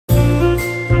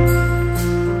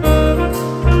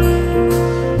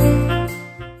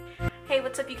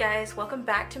guys, welcome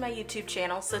back to my YouTube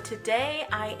channel. So today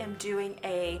I am doing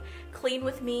a clean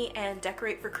with me and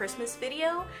decorate for Christmas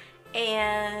video,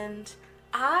 and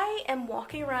I am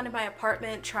walking around in my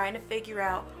apartment trying to figure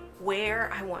out where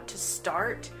I want to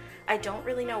start. I don't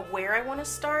really know where I want to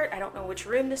start. I don't know which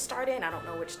room to start in. I don't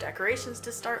know which decorations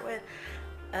to start with.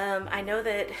 I know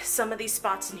that some of these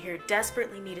spots in here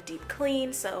desperately need a deep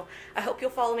clean, so I hope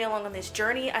you'll follow me along on this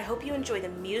journey. I hope you enjoy the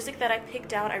music that I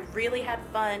picked out. I really had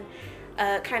fun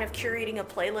kind of curating a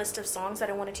playlist of songs that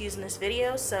I wanted to use in this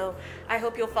video, so I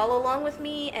hope you'll follow along with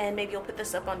me, and maybe you'll put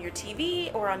this up on your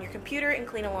TV or on your computer and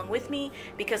clean along with me,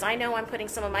 because I know I'm putting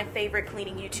some of my favorite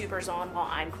cleaning YouTubers on while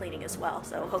I'm cleaning as well,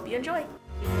 so hope you enjoy.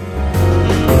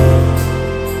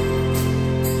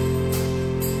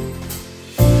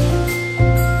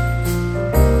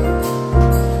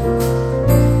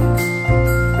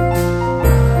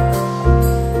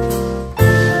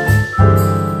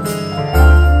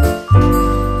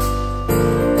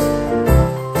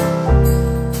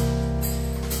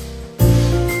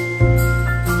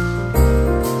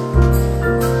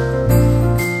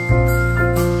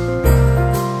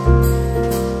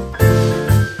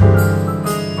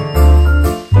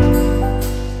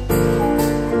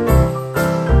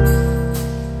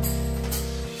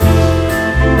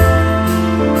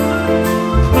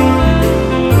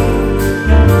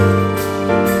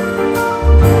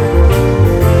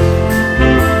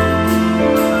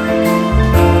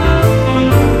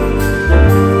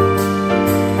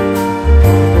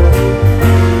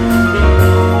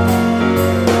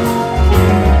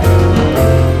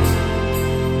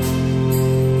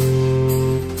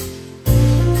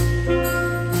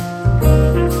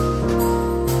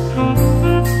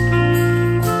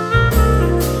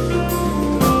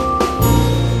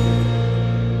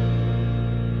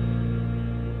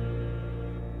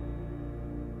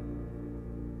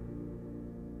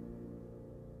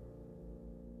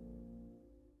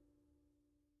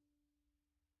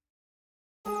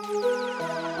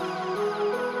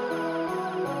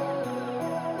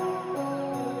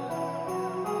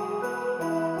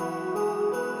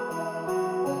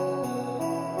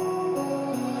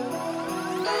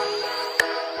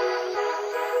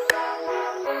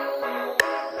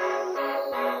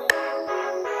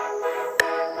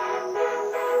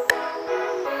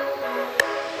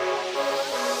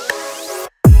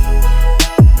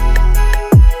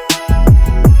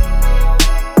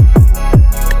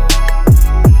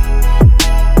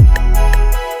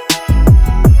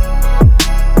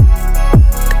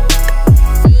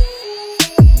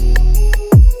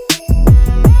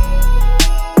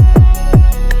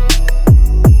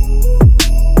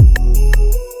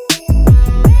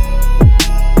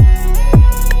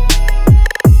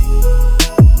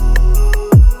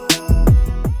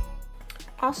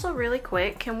 Also, really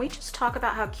quick, can we just talk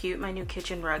about how cute my new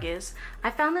kitchen rug is?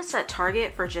 I found this at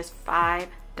Target for just $5,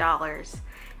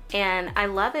 and I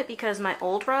love it because my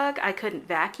old rug, I couldn't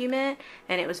vacuum it,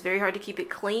 and it was very hard to keep it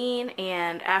clean.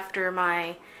 And after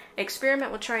my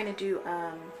experiment with trying to do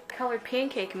colored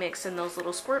pancake mix in those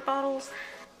little squirt bottles,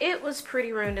 it was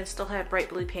pretty ruined and still had bright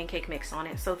blue pancake mix on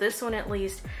it. So this one, at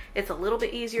least, it's a little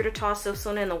bit easier to toss this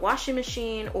one in the washing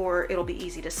machine, or it'll be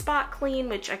easy to spot clean,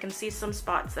 which I can see some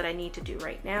spots that I need to do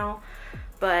right now.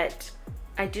 But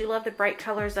I do love the bright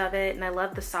colors of it, and I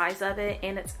love the size of it,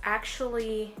 and it's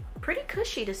actually pretty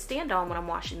cushy to stand on when I'm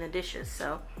washing the dishes.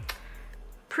 So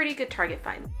pretty good Target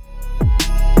find.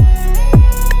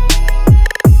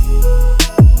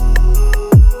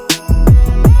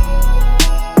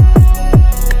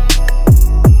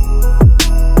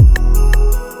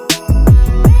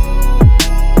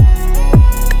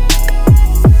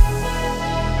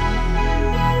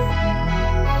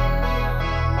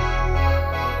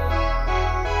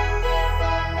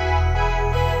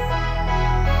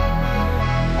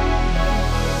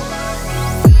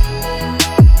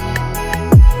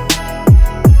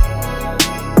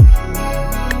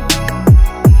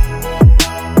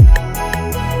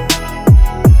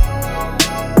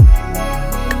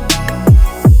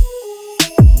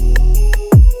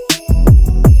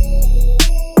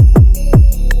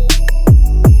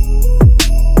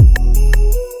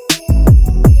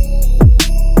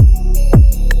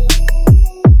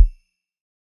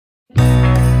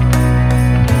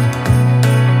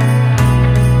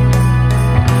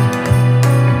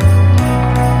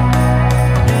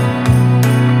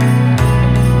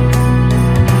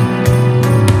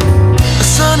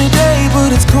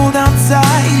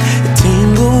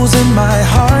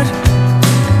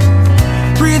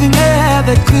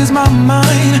 my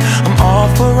mind. I'm all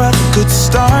for a good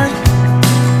start.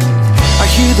 I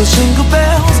hear those jingle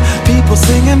bells, people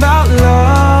singing about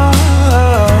love.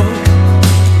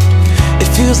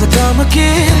 feels like I'm a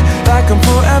kid, like I'm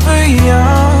forever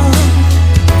young.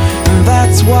 And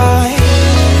that's why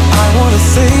I wanna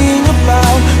sing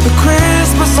about the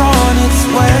Christmas on its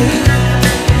way.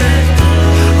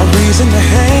 A reason to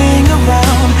hang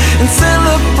around and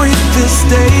celebrate this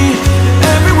day.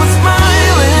 Everyone's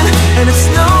smiling and it's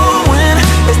snowing.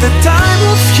 It's the time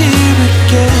of year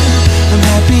again. I'm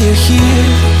happy you're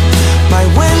here, my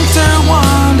winter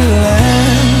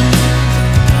wonderland.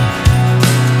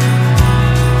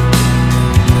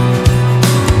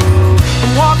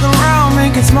 I'm walking around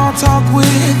making small talk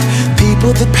with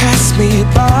people that pass me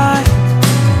by.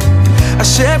 I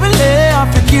share a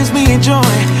laugh, it gives me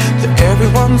joy that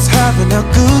everyone's having a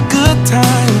good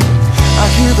time. I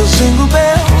hear those jingle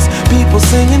bells, people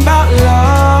singing about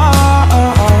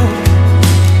love.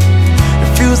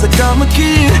 It feels like I'm a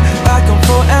kid, like I'm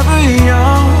forever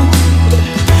young.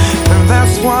 And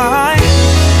that's why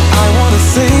I wanna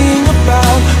sing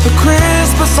about the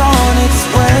Christmas on its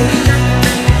way.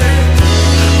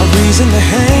 A reason to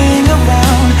hang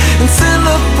around and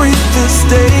celebrate this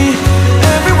day.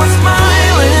 Everyone's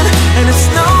smiling and it's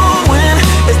snowing.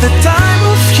 It's the time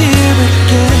of year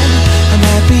again. I'm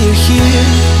happy you're here,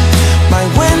 my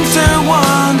winter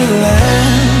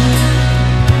wonderland.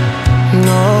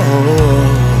 No,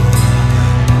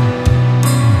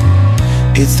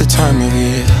 it's the time of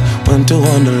year, winter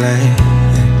wonderland.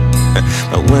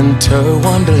 My winter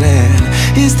wonderland.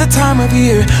 It's the time of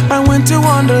year, my winter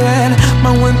wonderland,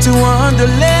 my winter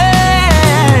wonderland.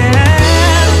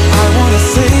 I wanna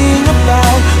sing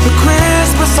about the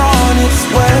Christmas on its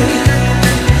way.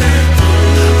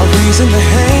 A reason to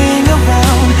hang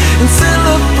around and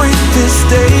celebrate this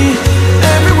day.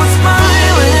 Everyone's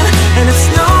smiling and it's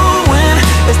snowing.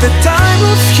 It's the time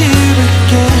of year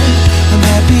again. I'm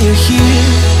happy you're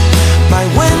here, my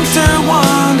winter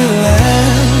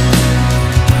wonderland.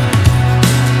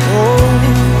 Oh,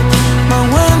 my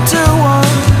winter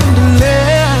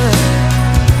wonderland.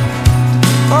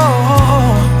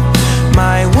 Oh,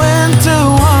 my winter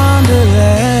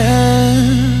wonderland.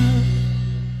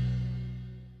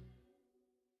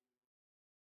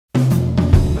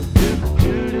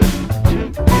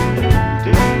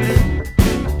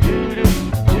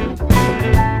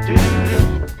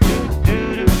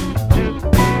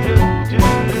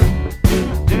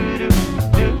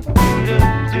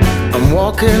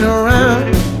 Walking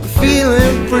around,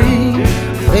 feeling free,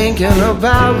 thinking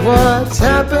about what's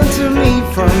happened to me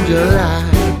from July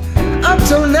up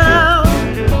till now.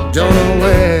 Don't know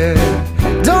where,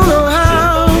 don't know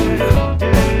how.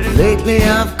 Lately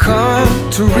I've come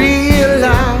to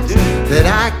realize that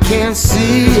I can't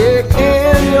see it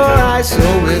in your eyes,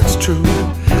 so it's true.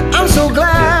 I'm so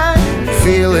glad you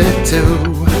feel it too.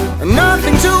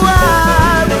 Nothing to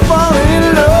hide, we're falling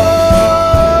in love.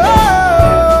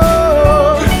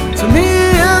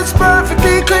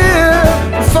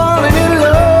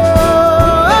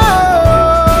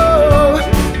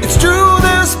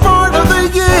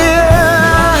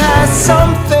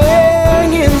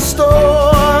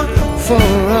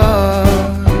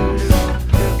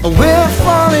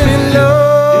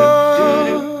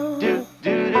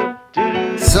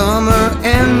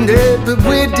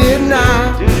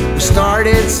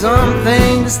 Started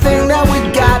something, this thing that we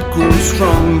got grew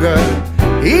stronger.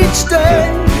 Each day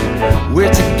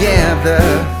we're together,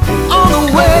 on the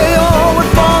way, oh,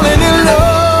 we're falling in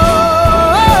love.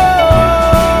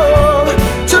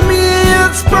 To me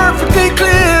it's perfectly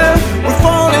clear, we're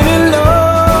falling in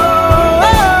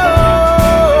love.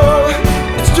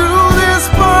 It's true, this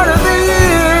part of the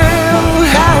year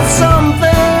has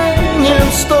something in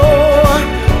store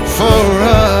for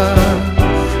us.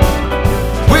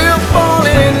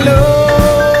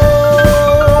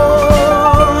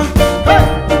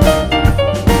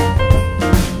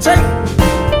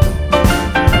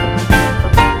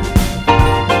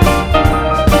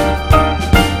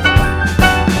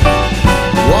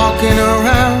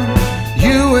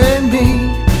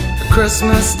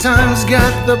 Christmas time's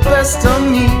got the best of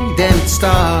me. Then it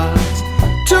starts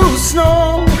to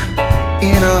snow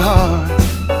in our hearts.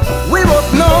 We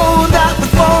both know that we're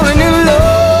falling in love.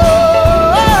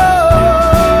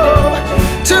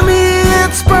 To me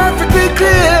it's perfectly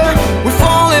clear, we're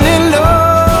falling in love.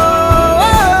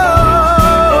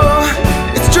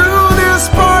 It's true, this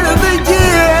part of the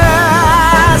year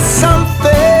has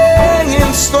something in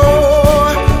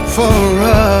store for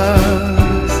us.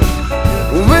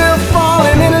 We're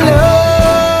falling in love.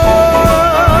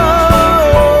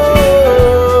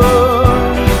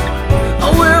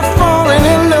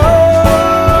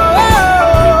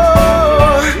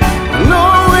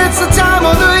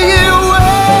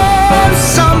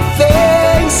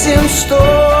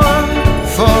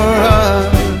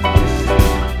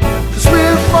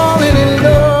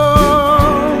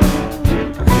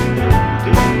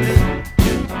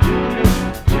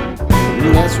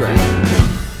 That's right.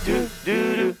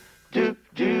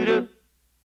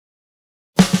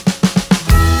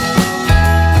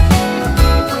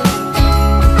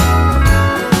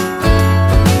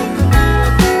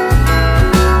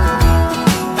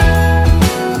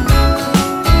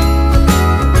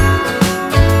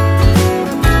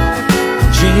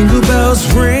 Jingle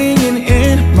bells ringing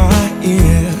in my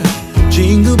ear.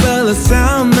 Jingle bell, a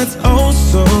sound that's oh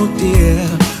so dear.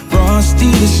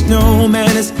 Frosty the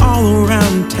snowman is all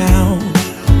around town.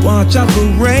 Watch out for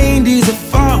reindeers are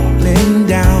falling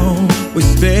down. We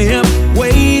stay up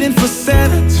waiting for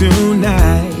Santa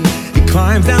tonight. He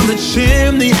climbs down the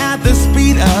chimney at the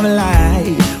speed of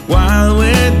light, while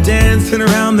we're dancing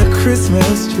around the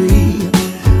Christmas tree,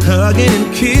 hugging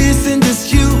and kissing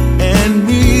just you and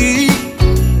me.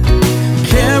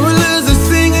 Carolers are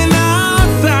singing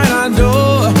outside our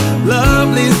door,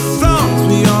 lovely songs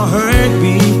we all heard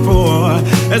before,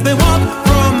 as they walk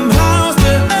from house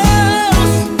to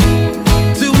house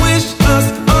to wish us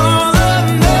all a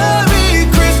Merry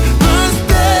Christmas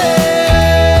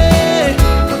Day.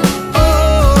 Oh,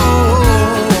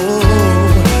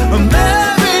 a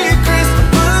Merry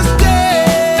Christmas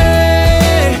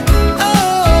Day.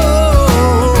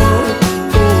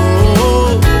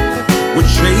 Oh,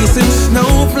 we're chasing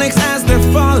snowflakes as they're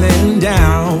falling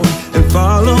down, and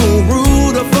follow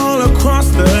Rudolph all across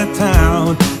the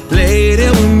town.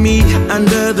 Later we meet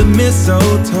under the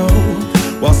mistletoe,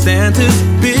 while Santa's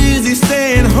busy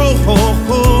saying ho ho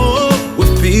ho.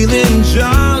 We're feeling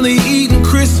jolly, eating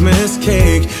Christmas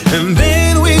cake, and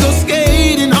then we go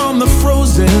skating on the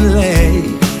frozen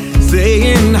lake,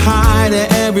 saying hi to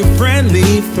every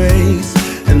friendly face,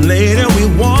 and later we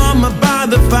warm up by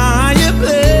the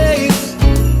fireplace.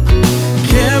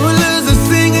 Carolers are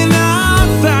singing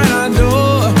outside our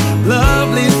door,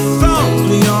 lovely songs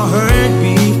we all heard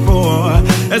before,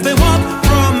 as they walk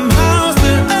from house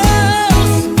to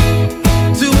house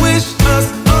to wish us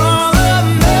all a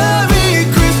Merry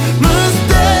Christmas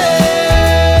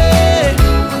Day.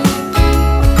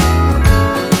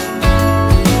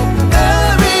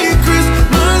 Merry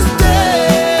Christmas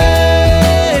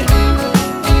Day.